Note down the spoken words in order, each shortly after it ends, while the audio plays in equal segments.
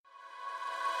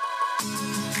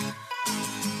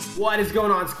What is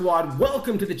going on, squad?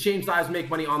 Welcome to the Change Lives, Make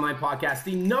Money Online podcast,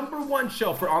 the #1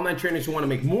 show for online trainers who want to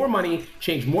make more money,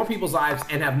 change more people's lives,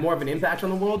 and have more of an impact on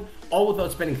the world, all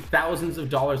without spending thousands of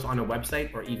dollars on a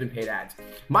website or even paid ads.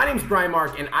 My name's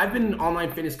Bmark, and I've been an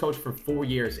online fitness coach for 4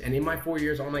 years. And in my 4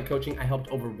 years online coaching, I helped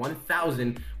over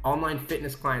 1,000 online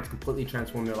fitness clients completely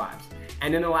transform their lives.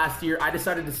 And in the last year, I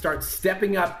decided to start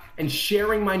stepping up and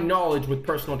sharing my knowledge with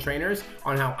personal trainers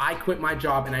on how I quit my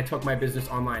job and I took my business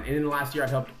online. And in the last year,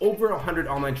 I've helped over 100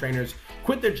 online trainers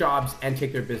quit their jobs and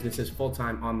take their businesses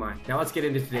full-time online. Now let's get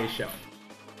into today's show.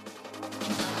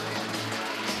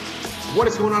 What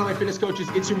is going on, my fitness coaches?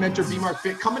 It's your mentor,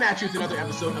 Bmarkfit, coming at you with another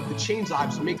episode of the Change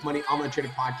Lives, Make Money Online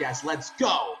Trading Podcast. Let's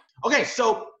go. Okay,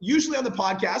 so usually on the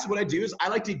podcast, what I do is I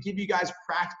like to give you guys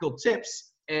practical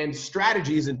tips and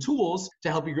strategies and tools to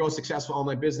help you grow a successful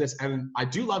online business. And I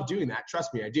do love doing that.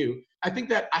 Trust me, I do. I think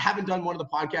that I haven't done one of the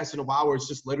podcasts in a while where it's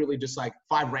just literally just like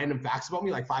 5 random facts about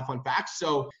me, like 5 fun facts.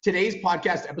 So today's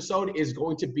podcast episode is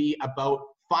going to be about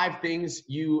 5 things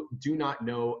you do not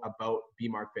know about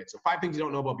Bmarkfit. So 5 things you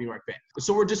don't know about Bmarkfit.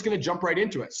 So we're just going to jump right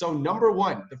into it. So number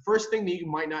 1, the first thing that you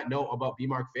might not know about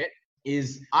Bmarkfit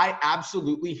is I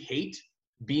absolutely hate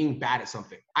being bad at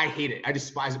something. I hate it. I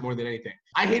despise it more than anything.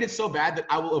 I hate it so bad that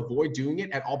I will avoid doing it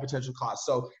at all potential costs.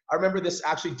 So I remember this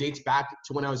actually dates back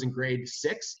to when I was in grade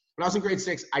 6. When I was in grade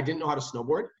 6, I didn't know how to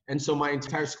snowboard. And so my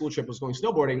entire school trip was going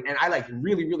snowboarding. And I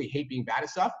really hate being bad at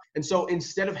stuff. And so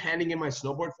instead of handing in my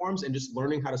snowboard forms and just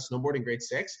learning how to snowboard in grade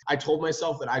 6, I told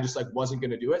myself that I just wasn't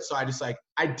going to do it. So I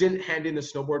didn't hand in the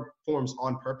snowboard forms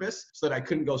on purpose so that I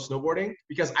couldn't go snowboarding,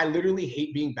 because I literally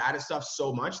hate being bad at stuff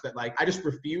so much that I just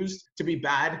refused to be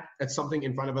bad at something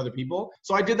in front of other people.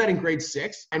 So I did that in grade 6.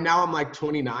 And now I'm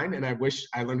 29 and I wish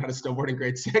I learned how to snowboard in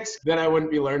grade 6. Then I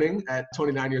wouldn't be learning at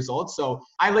 29 years old. So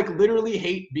I literally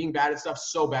hate being bad at stuff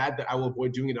so bad that I will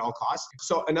avoid doing it at all costs.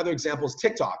 So another example is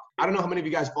TikTok. I don't know how many of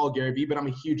you guys follow Gary Vee, but I'm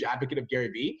a huge advocate of Gary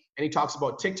Vee. And he talks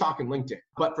about TikTok and LinkedIn.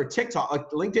 But for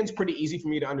TikTok, LinkedIn's pretty easy for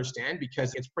me to understand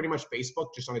because it's pretty much Facebook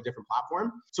just on a different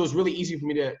platform. So it's really easy for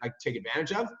me to take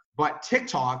advantage of. But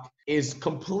TikTok is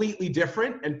completely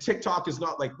different. And TikTok is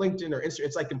not like LinkedIn or Instagram.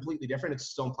 It's completely different. It's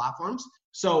its own platforms.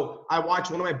 So I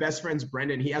watch one of my best friends,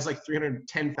 Brendan. He has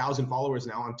 310,000 followers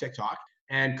now on TikTok.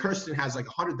 And Kirsten has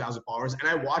 100,000 followers. And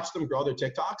I watched them grow their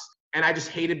TikToks. And I just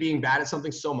hated being bad at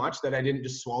something so much that I didn't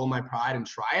just swallow my pride and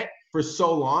try it for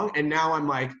so long. And now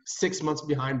I'm 6 months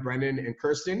behind Brendan and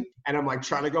Kirsten. And I'm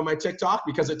trying to grow my TikTok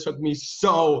because it took me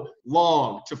so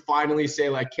long to finally say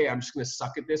okay, I'm just going to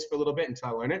suck at this for a little bit until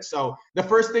I learn it. So the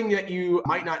first thing that you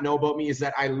might not know about me is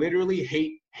that I literally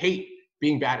hate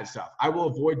being bad at stuff. I will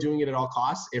avoid doing it at all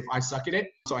costs if I suck at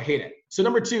it. So I hate it. So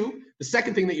number 2, the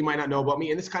second thing that you might not know about me,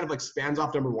 and this kind of spans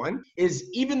off number 1, is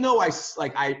even though I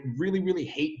really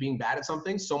hate being bad at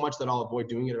something so much that I'll avoid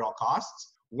doing it at all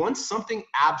costs, once something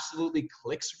absolutely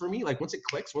clicks for me, once it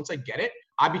clicks, once I get it,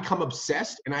 I become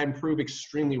obsessed and I improve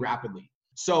extremely rapidly.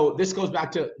 So this goes back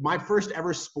to my first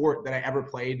ever sport that I ever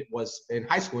played was in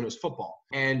high school, and it was football.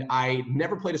 And I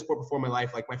never played a sport before in my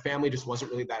life. My family just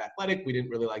wasn't really that athletic. We didn't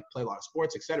really play a lot of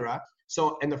sports, etc.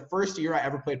 So in the first year I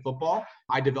ever played football,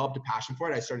 I developed a passion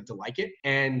for it. I started to like it.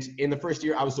 And in the first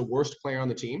year, I was the worst player on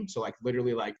the team. So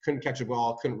literally couldn't catch a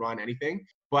ball, couldn't run anything.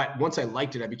 But once I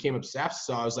liked it, I became obsessed.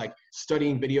 So I was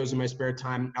studying videos in my spare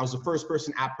time. I was the first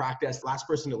person at practice, last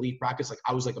person to leave practice.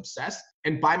 I was obsessed.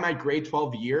 And by my grade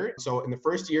 12 year, so in the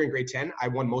first year in grade 10, I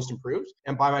won most improved.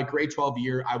 And by my grade 12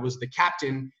 year, I was the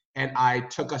captain and I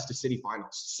took us to city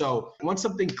finals. So once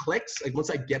something clicks, once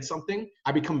I get something,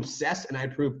 I become obsessed and I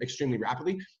improve extremely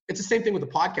rapidly. It's the same thing with the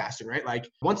podcasting, right?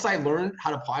 Once I learned how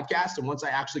to podcast and once I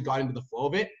actually got into the flow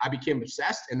of it, I became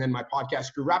obsessed, and then my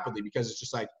podcast grew rapidly because it's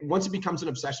just once it becomes an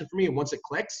obsession for me and once it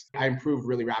clicks, I improve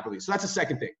really rapidly. So that's the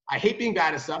second thing. I hate being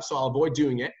bad at stuff, so I'll avoid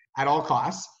doing it at all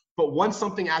costs. But once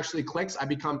something actually clicks, I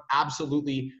become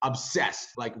absolutely obsessed,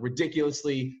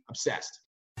 ridiculously obsessed.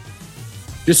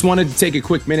 Just wanted to take a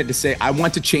quick minute to say, I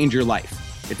want to change your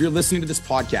life. If you're listening to this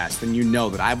podcast, then you know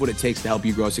that I have what it takes to help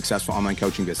you grow a successful online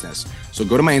coaching business. So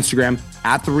go to my Instagram,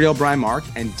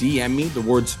 @TheRealBrianMark, and DM me the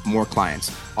words "more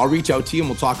clients." I'll reach out to you and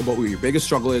we'll talk about what your biggest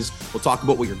struggle is. We'll talk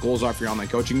about what your goals are for your online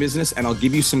coaching business, and I'll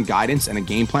give you some guidance and a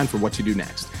game plan for what to do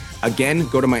next. Again,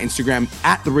 go to my Instagram,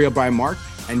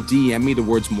 @TheRealBrianMark, and DM me the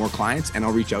words "more clients," and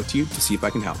I'll reach out to you to see if I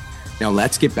can help. Now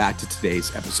let's get back to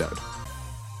today's episode.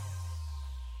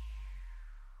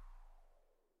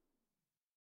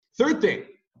 Third thing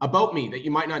about me that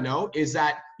you might not know is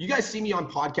that You guys see me on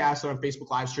podcasts or on Facebook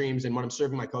live streams and when I'm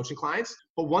serving my coaching clients.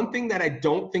 But one thing that I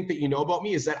don't think that you know about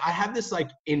me is that I have this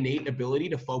like innate ability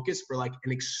to focus for like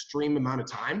an extreme amount of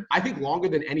time. I think longer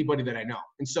than anybody that I know.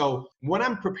 And so when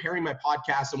I'm preparing my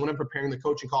podcast and when I'm preparing the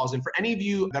coaching calls, and for any of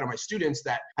you that are my students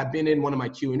that have been in one of my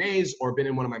Q&As or been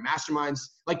in one of my masterminds,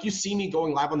 like you see me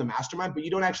going live on the mastermind, but you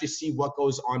don't actually see what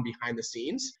goes on behind the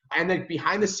scenes. And then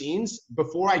behind the scenes,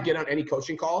 before I get on any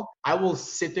coaching call, I will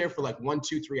sit there for like 1,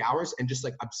 2, 3 hours and just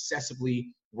like obsessively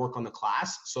work on the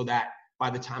class so that by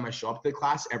the time I show up to the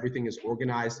class, everything is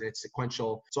organized and it's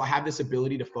sequential. So I have this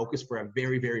ability to focus for a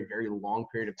very, very, very long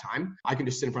period of time. I can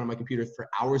just sit in front of my computer for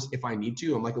hours if I need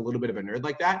to. I'm like a little bit of a nerd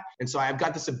like that. And so I've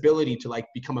got this ability to like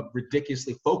become a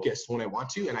ridiculously focused when I want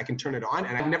to, and I can turn it on.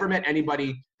 And I've never met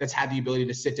anybody that's had the ability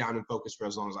to sit down and focus for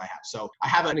as long as I have. So I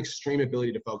have an extreme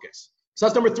ability to focus. So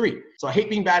that's number 3. So I hate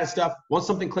being bad at stuff. Once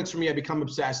something clicks for me, I become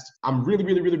obsessed. I'm really,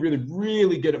 really, really, really,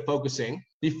 really good at focusing.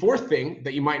 The 4th thing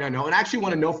that you might not know, and I actually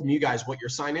want to know from you guys what your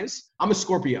sign is. I'm a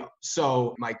Scorpio.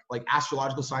 So my like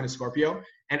astrological sign is Scorpio.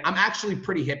 And I'm actually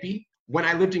pretty hippie. When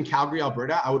I lived in Calgary,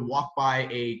 Alberta, I would walk by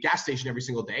a gas station every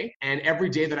single day. And every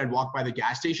day that I'd walk by the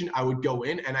gas station, I would go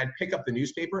in and I'd pick up the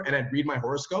newspaper and I'd read my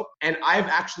horoscope. And I've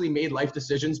actually made life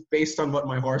decisions based on what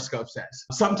my horoscope says.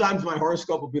 Sometimes my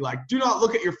horoscope will be like, do not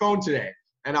look at your phone today.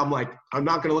 And I'm like, I'm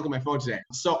not going to look at my phone today.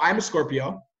 So I'm a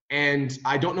Scorpio. And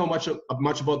I don't know much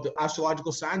about the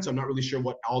astrological signs. So I'm not really sure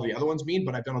what all the other ones mean,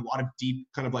 but I've done a lot of deep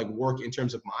kind of like work in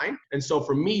terms of mine. And so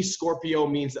for me, Scorpio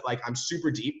means that like I'm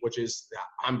super deep, which is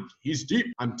he's deep.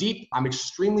 I'm deep. I'm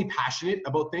extremely passionate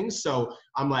about things. So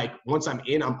I'm like, once I'm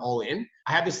in, I'm all in.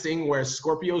 I have this thing where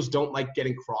Scorpios don't like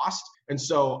getting crossed. And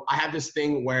so I have this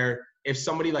thing where if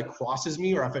somebody like crosses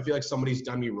me or if I feel like somebody's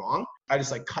done me wrong, I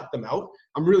just like cut them out.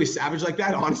 I'm really savage like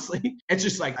that, honestly. It's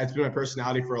just like, it's been my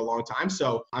personality for a long time.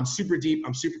 So I'm super deep.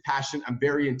 I'm super passionate. I'm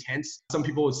very intense. Some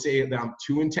people would say that I'm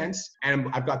too intense. And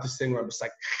I've got this thing where I'm just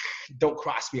like, don't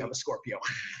cross me. I'm a Scorpio.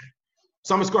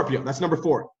 So I'm a Scorpio. That's number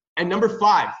 4. And number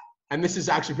 5, and this is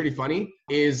actually pretty funny,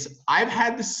 is I've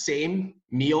had the same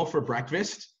meal for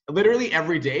breakfast literally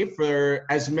every day for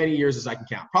as many years as I can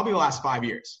count, probably the last 5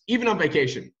 years, even on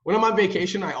vacation. When I'm on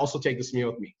vacation, I also take this meal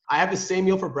with me. I have the same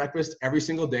meal for breakfast every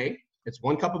single day. It's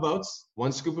 1 cup of oats,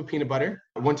 1 scoop of peanut butter,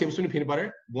 1 tablespoon of peanut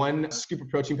butter, 1 scoop of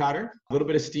protein powder, a little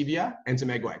bit of stevia, and some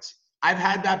egg whites. I've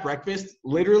had that breakfast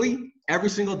literally every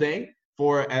single day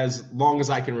for as long as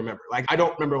I can remember. Like, I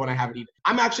don't remember when I haven't eaten.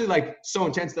 I'm actually like so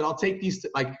intense that I'll take these,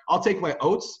 I'll take my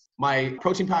oats, my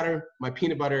protein powder, my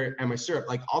peanut butter, and my syrup.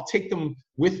 Like, I'll take them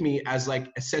with me as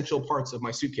like essential parts of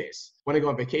my suitcase. When I go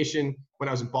on vacation, when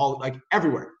I was in Bali, like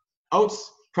everywhere.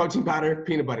 Oats, protein powder,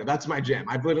 peanut butter. That's my jam.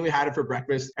 I've literally had it for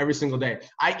breakfast every single day.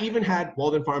 I even had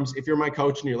Walden Farms. If you're my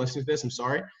coach and you're listening to this, I'm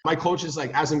sorry. My coach is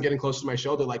like, as I'm getting close to my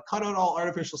show, they're like, cut out all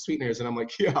artificial sweeteners. And I'm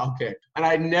like, yeah, okay. And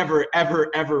I never,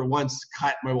 ever, ever once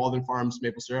cut my Walden Farms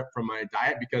maple syrup from my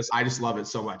diet because I just love it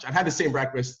so much. I've had the same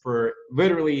breakfast for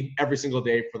literally every single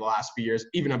day for the last few years,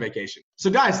 even on vacation. So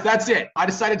guys, that's it. I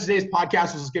decided today's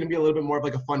podcast was going to be a little bit more of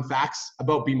like a fun facts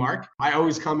about Bmark. I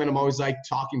always come in, I'm always like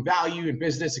talking value and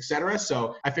business, etc.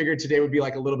 So I figured today would be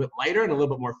like a little bit lighter and a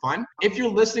little bit more fun. If you're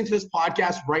listening to this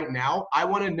podcast right now, I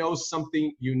want to know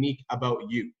something unique about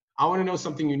you. I want to know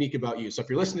something unique about you. So if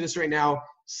you're listening to this right now,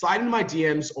 slide into my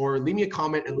DMs or leave me a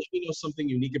comment and let me know something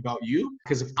unique about you.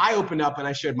 Because if I opened up and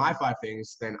I shared my 5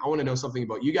 things, then I want to know something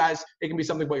about you guys. It can be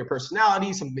something about your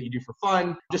personality, something that you do for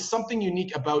fun, just something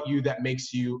unique about you that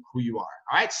makes you who you are.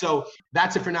 All right. So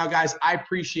that's it for now, guys. I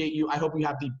appreciate you. I hope you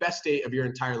have the best day of your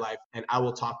entire life, and I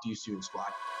will talk to you soon, squad.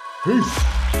 Peace.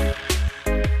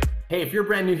 Hey, if you're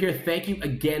brand new here, thank you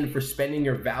again for spending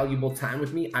your valuable time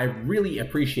with me. I really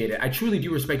appreciate it. I truly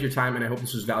do respect your time, and I hope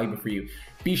this was valuable for you.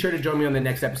 Be sure to join me on the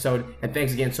next episode, and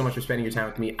thanks again so much for spending your time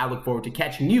with me. I look forward to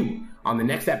catching you on the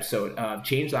next episode of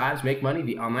Change Lives, Make Money,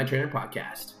 the Online Trainer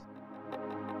Podcast.